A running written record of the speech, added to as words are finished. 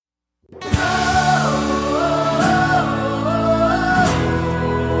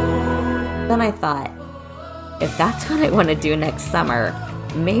then I thought, if that's what I want to do next summer,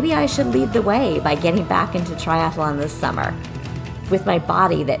 maybe I should lead the way by getting back into triathlon this summer. With my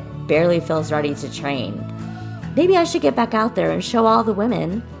body that barely feels ready to train, maybe I should get back out there and show all the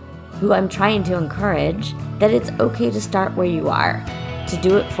women who I'm trying to encourage that it's okay to start where you are, to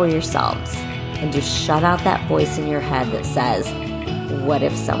do it for yourselves, and to shut out that voice in your head that says, what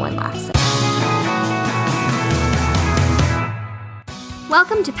if someone laughs at me?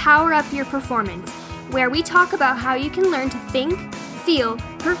 Welcome to Power Up Your Performance, where we talk about how you can learn to think, feel,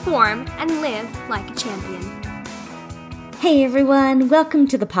 perform, and live like a champion. Hey everyone, welcome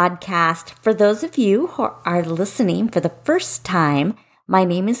to the podcast. For those of you who are listening for the first time, my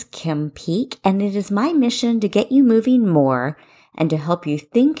name is Kim Peek, and it is my mission to get you moving more and to help you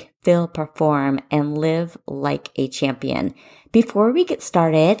think, feel, perform, and live like a champion. Before we get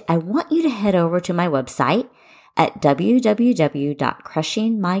started, I want you to head over to my website at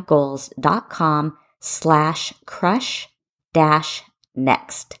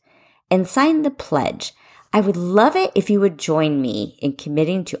www.crushingmygoals.com/crush-next and sign the pledge. I would love it if you would join me in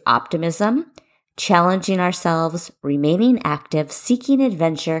committing to optimism, challenging ourselves, remaining active, seeking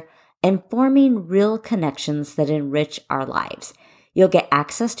adventure, and forming real connections that enrich our lives. You'll get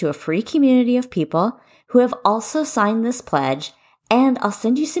access to a free community of people who have also signed this pledge, and I'll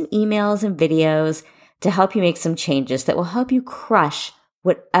send you some emails and videos to help you make some changes that will help you crush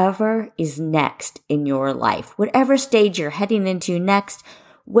whatever is next in your life, whatever stage you're heading into next,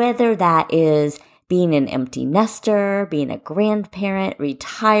 whether that is being an empty nester, being a grandparent,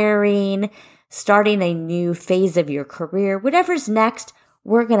 retiring, starting a new phase of your career, whatever's next,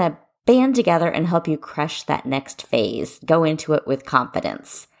 we're going to band together and help you crush that next phase. Go into it with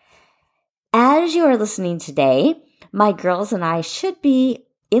confidence. As you are listening today, my girls and I should be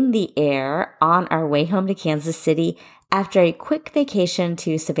in the air on our way home to Kansas City after a quick vacation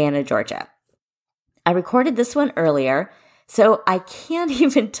to Savannah, Georgia. I recorded this one earlier, so I can't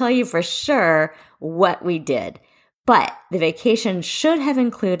even tell you for sure what we did, but the vacation should have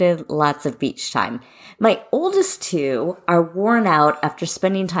included lots of beach time. My oldest two are worn out after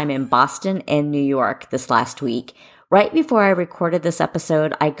spending time in Boston and New York this last week. Right before I recorded this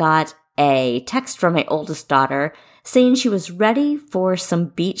episode, I got a text from my oldest daughter saying she was ready for some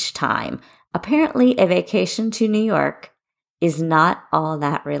beach time. Apparently, a vacation to New York is not all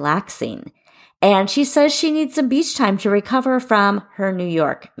that relaxing. And she says she needs some beach time to recover from her New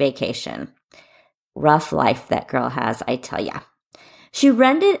York vacation. Rough life that girl has, I tell ya. She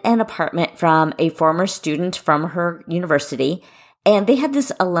rented an apartment from a former student from her university, and they had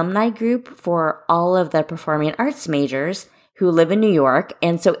this alumni group for all of the performing arts majors who live in New York.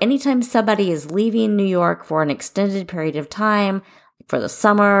 And so anytime somebody is leaving New York for an extended period of time, for the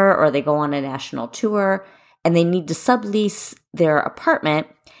summer, or they go on a national tour, and they need to sublease their apartment,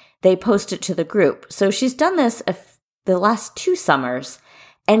 they post it to the group. So she's done this the last 2 summers,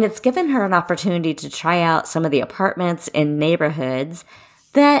 and it's given her an opportunity to try out some of the apartments in neighborhoods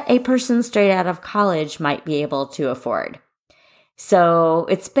that a person straight out of college might be able to afford. So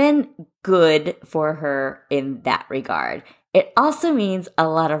it's been good for her in that regard. It also means a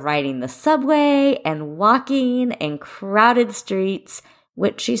lot of riding the subway and walking and crowded streets,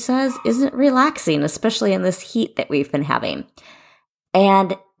 which she says isn't relaxing, especially in this heat that we've been having.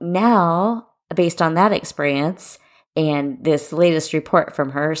 And now, based on that experience and this latest report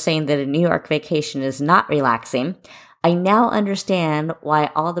from her saying that a New York vacation is not relaxing, I now understand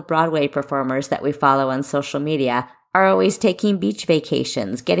why all the Broadway performers that we follow on social media are always taking beach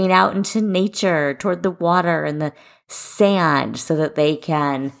vacations, getting out into nature, toward the water and the sand so that they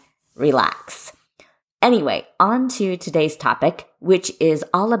can relax. Anyway, on to today's topic, which is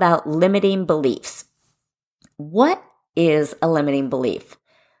all about limiting beliefs. What is a limiting belief?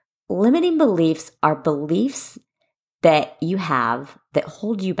 Limiting beliefs are beliefs that you have that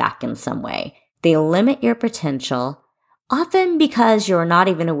hold you back in some way. They limit your potential, often because you're not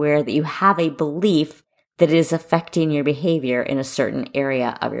even aware that you have a belief that is affecting your behavior in a certain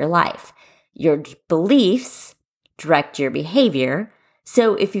area of your life. Your beliefs direct your behavior,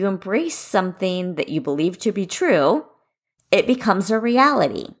 so if you embrace something that you believe to be true, it becomes a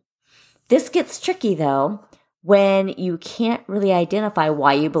reality. This gets tricky, though, when you can't really identify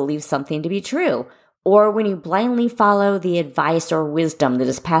why you believe something to be true, or when you blindly follow the advice or wisdom that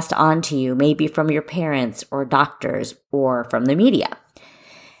is passed on to you, maybe from your parents or doctors or from the media.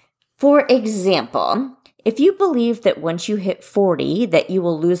 For example, if you believe that once you hit 40 that you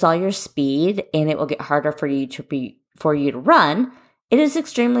will lose all your speed and it will get harder for you to run, it is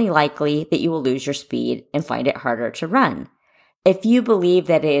extremely likely that you will lose your speed and find it harder to run. If you believe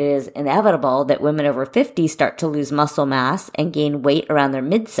that it is inevitable that women over 50 start to lose muscle mass and gain weight around their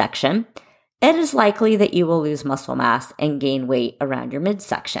midsection, it is likely that you will lose muscle mass and gain weight around your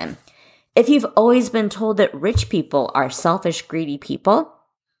midsection. If you've always been told that rich people are selfish, greedy people,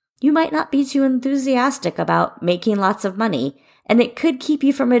 you might not be too enthusiastic about making lots of money, and it could keep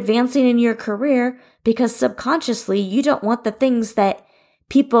you from advancing in your career because subconsciously you don't want the things that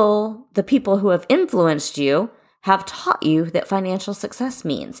the people who have influenced you have taught you that financial success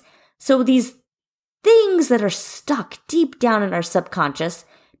means. So these things that are stuck deep down in our subconscious,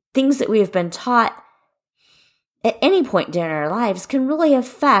 things that we have been taught at any point during our lives, can really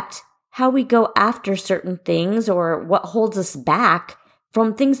affect how we go after certain things or what holds us back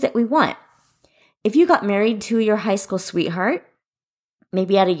from things that we want. If you got married to your high school sweetheart,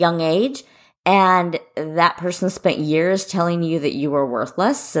 maybe at a young age, and that person spent years telling you that you were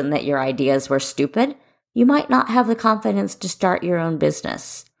worthless and that your ideas were stupid, you might not have the confidence to start your own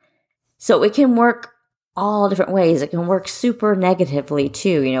business. So it can work all different ways. It can work super negatively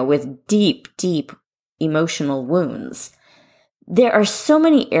too, with deep, deep emotional wounds. There are so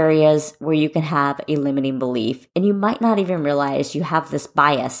many areas where you can have a limiting belief, and you might not even realize you have this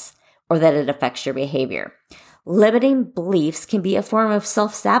bias or that it affects your behavior. Limiting beliefs can be a form of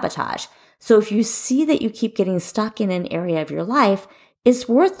self-sabotage. So if you see that you keep getting stuck in an area of your life, it's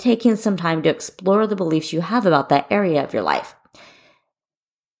worth taking some time to explore the beliefs you have about that area of your life.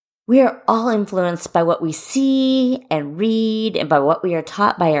 We are all influenced by what we see and read and by what we are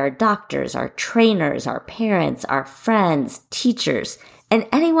taught by our doctors, our trainers, our parents, our friends, teachers, and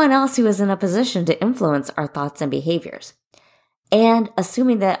anyone else who is in a position to influence our thoughts and behaviors. And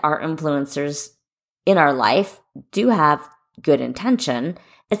assuming that our influencers in our life do have good intention,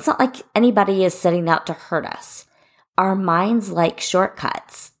 it's not like anybody is setting out to hurt us. Our minds like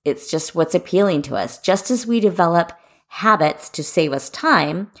shortcuts. It's just what's appealing to us. Just as we develop habits to save us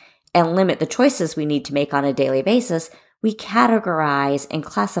time and limit the choices we need to make on a daily basis, we categorize and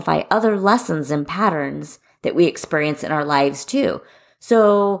classify other lessons and patterns that we experience in our lives too.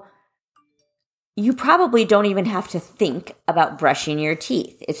 So you probably don't even have to think about brushing your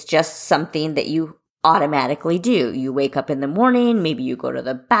teeth. It's just something that you automatically do. You wake up in the morning, maybe you go to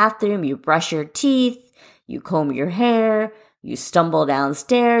the bathroom, you brush your teeth, you comb your hair, you stumble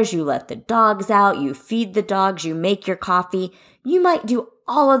downstairs, you let the dogs out, you feed the dogs, you make your coffee. You might do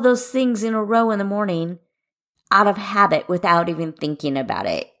all of those things in a row in the morning out of habit without even thinking about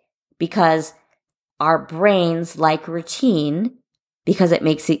it, because our brains like routine because it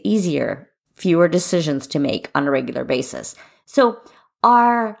makes it easier, fewer decisions to make on a regular basis. So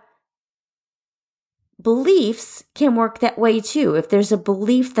our beliefs can work that way too. If there's a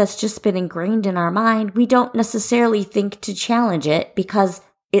belief that's just been ingrained in our mind, we don't necessarily think to challenge it because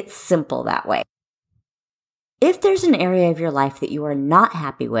it's simple that way. If there's an area of your life that you are not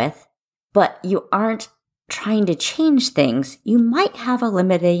happy with, but you aren't trying to change things, you might have a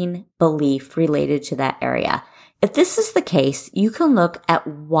limiting belief related to that area. If this is the case, you can look at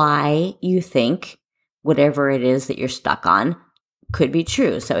why you think whatever it is that you're stuck on could be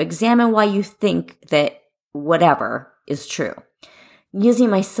true. So examine why you think that whatever is true. Using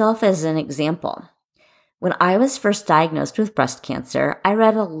myself as an example, when I was first diagnosed with breast cancer, I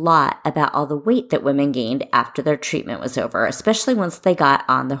read a lot about all the weight that women gained after their treatment was over, especially once they got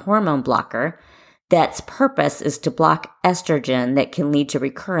on the hormone blocker that's purpose is to block estrogen that can lead to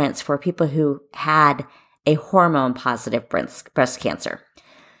recurrence for people who had a hormone-positive breast cancer.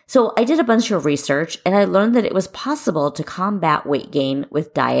 So I did a bunch of research and I learned that it was possible to combat weight gain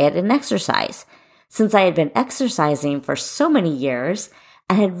with diet and exercise. Since I had been exercising for so many years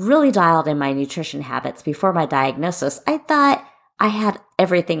and had really dialed in my nutrition habits before my diagnosis, I thought I had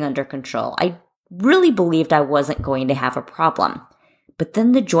everything under control. I really believed I wasn't going to have a problem. But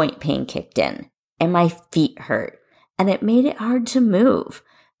then the joint pain kicked in and my feet hurt and it made it hard to move.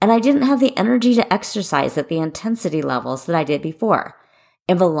 And I didn't have the energy to exercise at the intensity levels that I did before.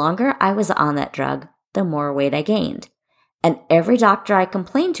 And the longer I was on that drug, the more weight I gained. And every doctor I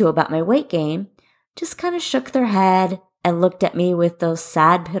complained to about my weight gain just kind of shook their head and looked at me with those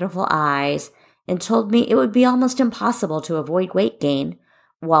sad, pitiful eyes and told me it would be almost impossible to avoid weight gain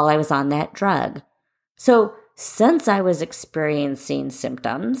while I was on that drug. So since I was experiencing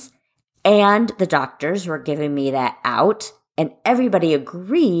symptoms and the doctors were giving me that out and everybody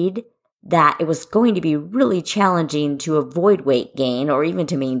agreed that it was going to be really challenging to avoid weight gain or even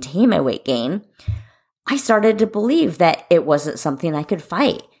to maintain my weight gain, I started to believe that it wasn't something I could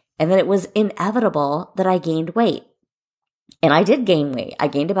fight and that it was inevitable that I gained weight. And I did gain weight. I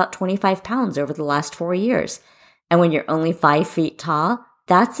gained about 25 pounds over the last 4 years. And when you're only 5 feet tall,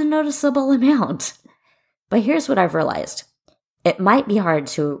 that's a noticeable amount. But here's what I've realized. It might be hard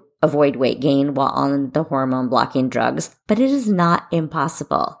to avoid weight gain while on the hormone blocking drugs, but it is not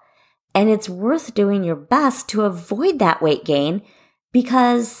impossible. And it's worth doing your best to avoid that weight gain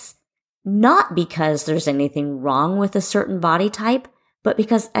not because there's anything wrong with a certain body type, but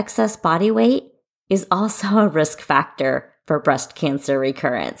because excess body weight is also a risk factor for breast cancer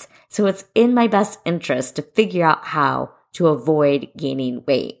recurrence. So it's in my best interest to figure out how to avoid gaining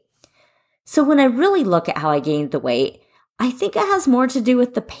weight. So when I really look at how I gained the weight, I think it has more to do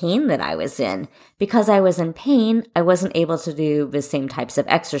with the pain that I was in. Because I was in pain, I wasn't able to do the same types of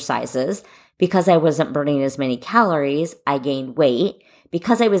exercises. Because I wasn't burning as many calories, I gained weight.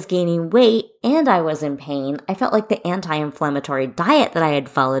 Because I was gaining weight and I was in pain, I felt like the anti-inflammatory diet that I had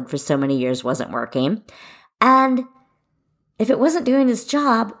followed for so many years wasn't working. And if it wasn't doing its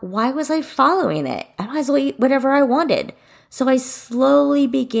job, why was I following it? I might as well eat whatever I wanted. So I slowly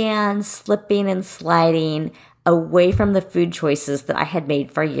began slipping and sliding away from the food choices that I had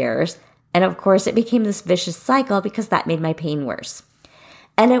made for years. And of course, it became this vicious cycle because that made my pain worse.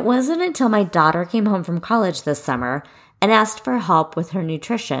 And it wasn't until my daughter came home from college this summer and asked for help with her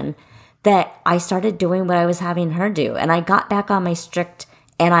nutrition that I started doing what I was having her do. And I got back on my strict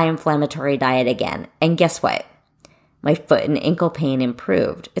anti-inflammatory diet again. And guess what? My foot and ankle pain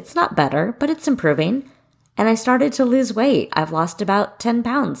improved. It's not better, but it's improving. And I started to lose weight. I've lost about 10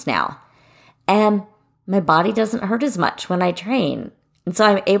 pounds now. And my body doesn't hurt as much when I train. And so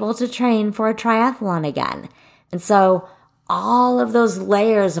I'm able to train for a triathlon again. And so all of those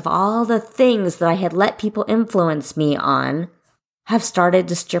layers of all the things that I had let people influence me on have started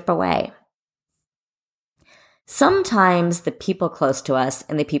to strip away. Sometimes the people close to us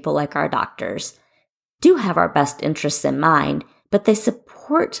and the people like our doctors do have our best interests in mind, but the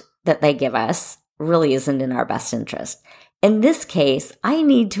support that they give us really isn't in our best interest. In this case, I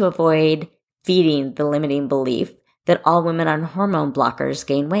need to avoid feeding the limiting belief that all women on hormone blockers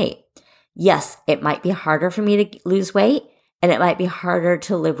gain weight. Yes, it might be harder for me to lose weight, and it might be harder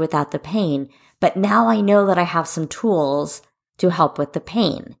to live without the pain, but now I know that I have some tools to help with the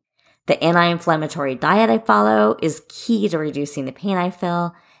pain. The anti-inflammatory diet I follow is key to reducing the pain I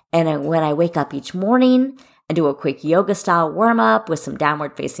feel, and when I wake up each morning and do a quick yoga-style warm-up with some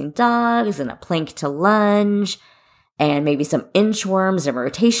downward-facing dogs and a plank to lunge, and maybe some inchworms and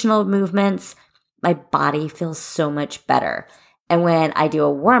rotational movements, my body feels so much better. And when I do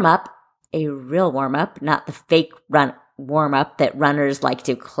a warm-up, a real warm-up, not the fake warm-up that runners like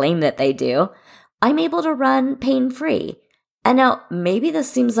to claim that they do, I'm able to run pain-free. And now, maybe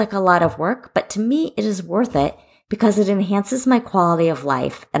this seems like a lot of work, but to me, it is worth it because it enhances my quality of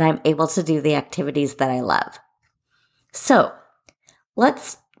life and I'm able to do the activities that I love. So,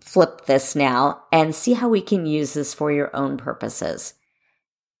 let's flip this now and see how we can use this for your own purposes.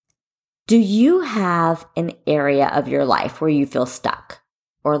 Do you have an area of your life where you feel stuck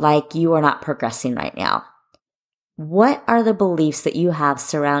or like you are not progressing right now? What are the beliefs that you have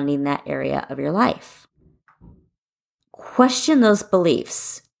surrounding that area of your life? Question those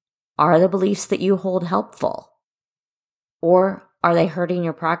beliefs. Are the beliefs that you hold helpful? Or are they hurting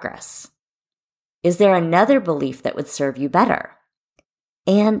your progress? Is there another belief that would serve you better?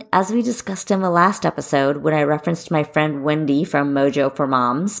 And as we discussed in the last episode, when I referenced my friend Wendy from Mojo for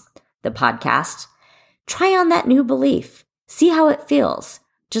Moms, the podcast, try on that new belief. See how it feels.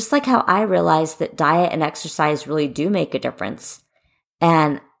 Just like how I realized that diet and exercise really do make a difference.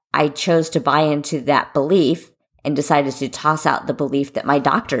 And I chose to buy into that belief and decided to toss out the belief that my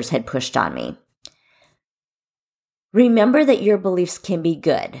doctors had pushed on me. Remember that your beliefs can be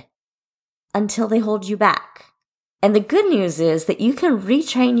good until they hold you back. And the good news is that you can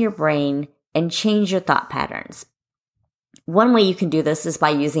retrain your brain and change your thought patterns. One way you can do this is by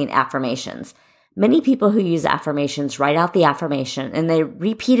using affirmations. Many people who use affirmations write out the affirmation and they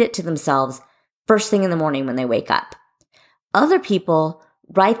repeat it to themselves first thing in the morning when they wake up. Other people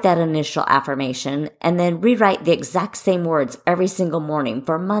write that initial affirmation and then rewrite the exact same words every single morning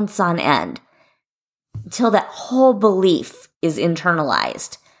for months on end until that whole belief is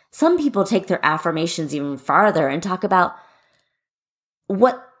internalized. Some people take their affirmations even farther and talk about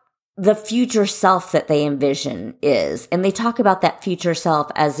what the future self that they envision is. And they talk about that future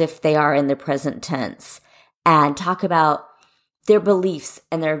self as if they are in the present tense and talk about their beliefs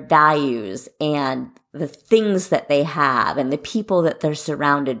and their values and the things that they have and the people that they're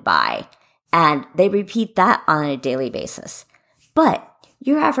surrounded by. And they repeat that on a daily basis. But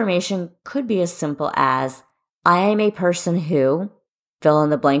your affirmation could be as simple as, I am a person who, fill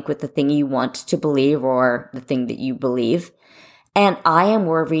in the blank with the thing you want to believe or the thing that you believe. And I am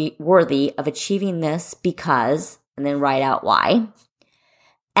worthy of achieving this because, and then write out why.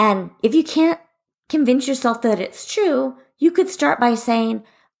 And if you can't convince yourself that it's true, you could start by saying,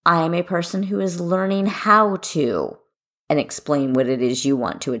 I am a person who is learning how to, and explain what it is you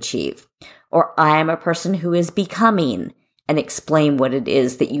want to achieve. Or I am a person who is becoming, and explain what it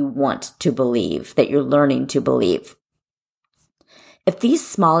is that you want to believe, that you're learning to believe. If these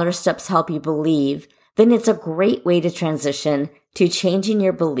smaller steps help you believe, then it's a great way to transition to changing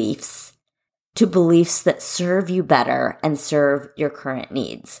your beliefs to beliefs that serve you better and serve your current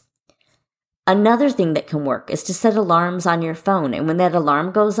needs. Another thing that can work is to set alarms on your phone. And when that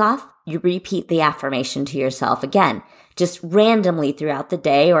alarm goes off, you repeat the affirmation to yourself again. Just randomly throughout the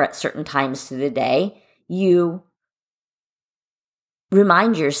day or at certain times through the day, you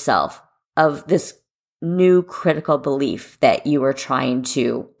remind yourself of this new critical belief that you are trying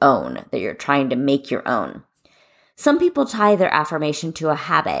to own, that you're trying to make your own. Some people tie their affirmation to a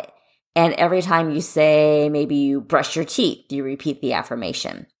habit. And every time you say, maybe you brush your teeth, you repeat the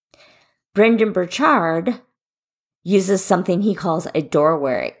affirmation. Brendon Burchard uses something he calls a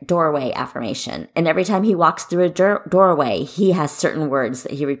doorway affirmation. And every time he walks through a doorway, he has certain words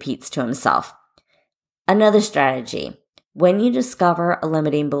that he repeats to himself. Another strategy, when you discover a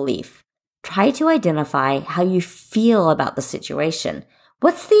limiting belief, try to identify how you feel about the situation.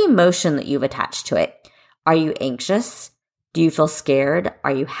 What's the emotion that you've attached to it? Are you anxious? Do you feel scared?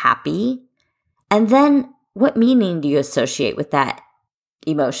 Are you happy? And then what meaning do you associate with that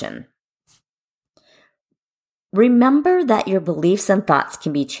emotion? Remember that your beliefs and thoughts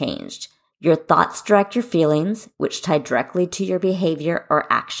can be changed. Your thoughts direct your feelings, which tie directly to your behavior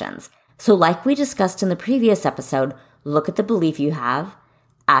or actions. So like we discussed in the previous episode, look at the belief you have.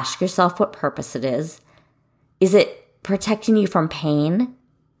 Ask yourself what purpose it is. Is it protecting you from pain,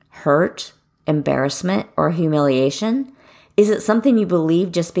 hurt, embarrassment, or humiliation? Is it something you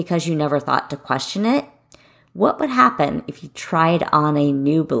believe just because you never thought to question it? What would happen if you tried on a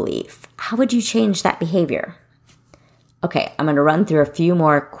new belief? How would you change that behavior? Okay, I'm going to run through a few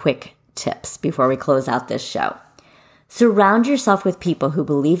more quick tips before we close out this show. Surround yourself with people who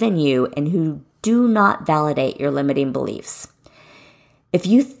believe in you and who do not validate your limiting beliefs. If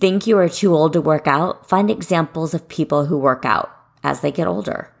you think you are too old to work out, find examples of people who work out as they get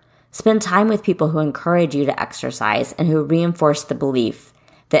older. Spend time with people who encourage you to exercise and who reinforce the belief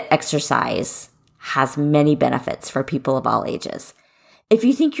that exercise has many benefits for people of all ages. If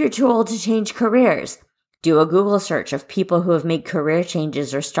you think you're too old to change careers, do a Google search of people who have made career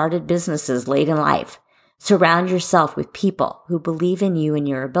changes or started businesses late in life. Surround yourself with people who believe in you and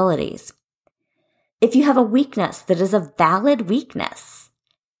your abilities. If you have a weakness that is a valid weakness,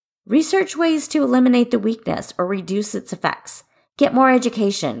 research ways to eliminate the weakness or reduce its effects. Get more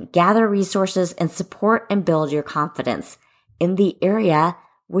education, gather resources, and support and build your confidence in the area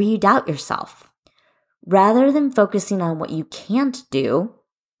where you doubt yourself. Rather than focusing on what you can't do,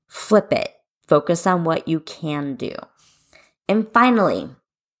 flip it. Focus on what you can do. And finally,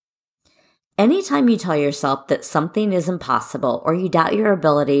 anytime you tell yourself that something is impossible or you doubt your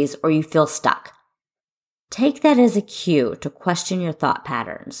abilities or you feel stuck, take that as a cue to question your thought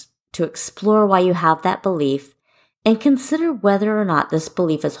patterns, to explore why you have that belief, and consider whether or not this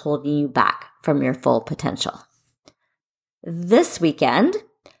belief is holding you back from your full potential. This weekend,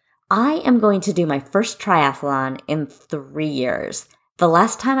 I am going to do my first triathlon in 3 years. The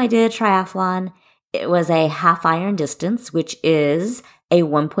last time I did a triathlon, it was a half iron distance, which is a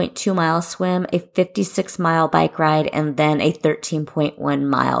 1.2 mile swim, a 56 mile bike ride, and then a 13.1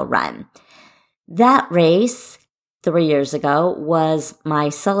 mile run. That race 3 years ago was my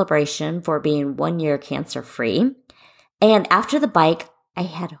celebration for being 1 year cancer free. And after the bike, I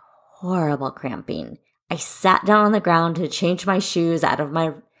had horrible cramping. I sat down on the ground to change my shoes out of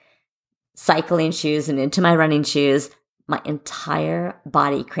my cycling shoes and into my running shoes. My entire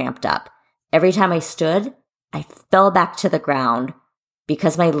body cramped up. Every time I stood, I fell back to the ground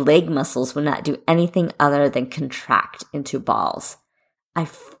because my leg muscles would not do anything other than contract into balls. I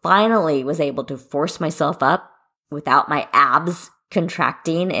finally was able to force myself up without my abs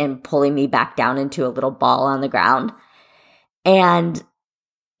contracting and pulling me back down into a little ball on the ground. And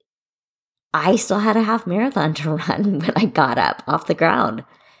I still had a half marathon to run when I got up off the ground.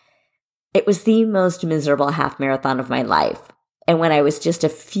 It was the most miserable half marathon of my life. And when I was just a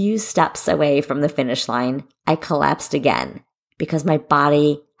few steps away from the finish line, I collapsed again because my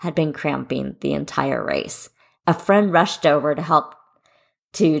body had been cramping the entire race. A friend rushed over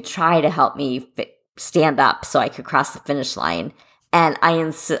to try to help me stand up so I could cross the finish line. And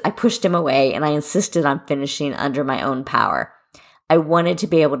I pushed him away and I insisted on finishing under my own power. I wanted to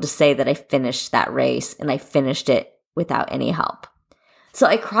be able to say that I finished that race, and I finished it without any help. So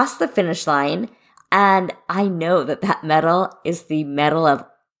I crossed the finish line, and I know that medal is the medal of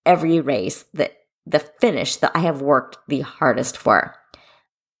every race, that the finish that I have worked the hardest for.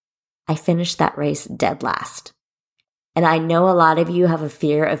 I finished that race dead last. And I know a lot of you have a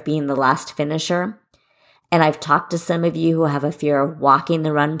fear of being the last finisher. And I've talked to some of you who have a fear of walking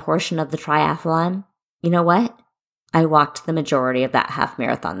the run portion of the triathlon. You know what? I walked the majority of that half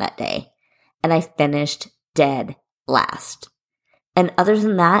marathon that day, and I finished dead last. And other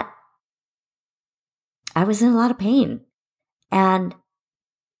than that, I was in a lot of pain and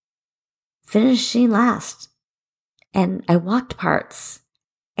finishing last. And I walked parts.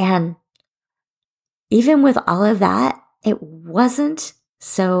 And even with all of that, it wasn't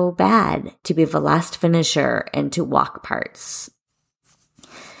so bad to be the last finisher and to walk parts.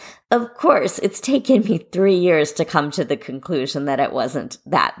 Of course, it's taken me 3 years to come to the conclusion that it wasn't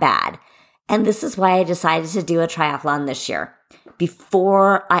that bad. And this is why I decided to do a triathlon this year,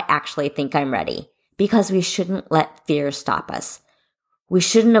 before I actually think I'm ready, because we shouldn't let fear stop us. We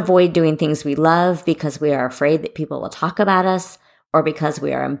shouldn't avoid doing things we love because we are afraid that people will talk about us, or because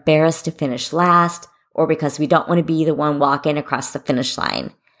we are embarrassed to finish last, or because we don't want to be the one walking across the finish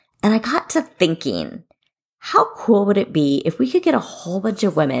line. And I got to thinking, how cool would it be if we could get a whole bunch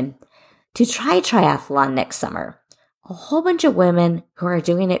of women to try triathlon next summer? A whole bunch of women who are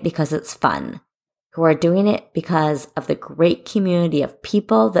doing it because it's fun, who are doing it because of the great community of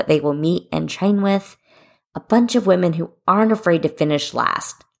people that they will meet and train with, a bunch of women who aren't afraid to finish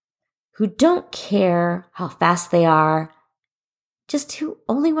last, who don't care how fast they are, just who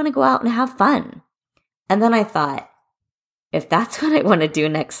only want to go out and have fun. And then I thought, if that's what I want to do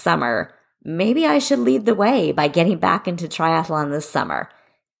next summer, maybe I should lead the way by getting back into triathlon this summer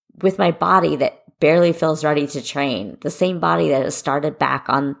with my body that barely feels ready to train, the same body that has started back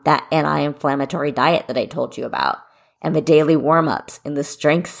on that anti-inflammatory diet that I told you about, and the daily warm-ups and the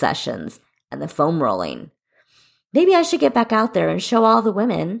strength sessions and the foam rolling. Maybe I should get back out there and show all the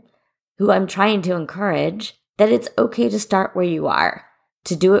women who I'm trying to encourage that it's okay to start where you are,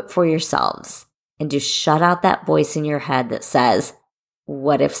 to do it for yourselves, and to shut out that voice in your head that says,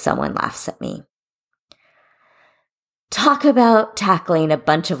 what if someone laughs at me? Talk about tackling a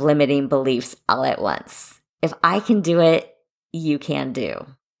bunch of limiting beliefs all at once. If I can do it, you can do.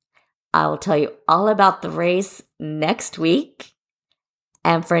 I will tell you all about the race next week.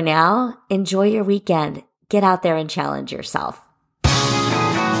 And for now, enjoy your weekend. Get out there and challenge yourself.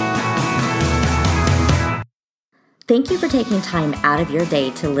 Thank you for taking time out of your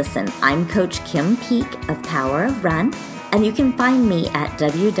day to listen. I'm Coach Kim Peek of Power of Run, and you can find me at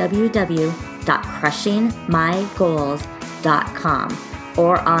www.crushingmygoals.com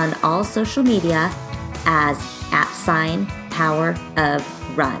or on all social media as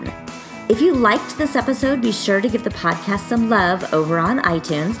 @PowerOfRun. If you liked this episode, be sure to give the podcast some love over on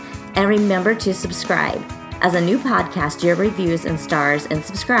iTunes, and remember to subscribe. As a new podcast, your reviews and stars and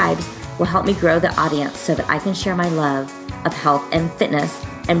subscribes will help me grow the audience so that I can share my love of health and fitness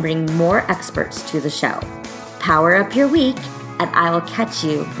and bring more experts to the show. Power up your week, and I will catch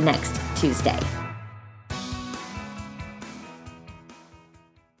you next Tuesday.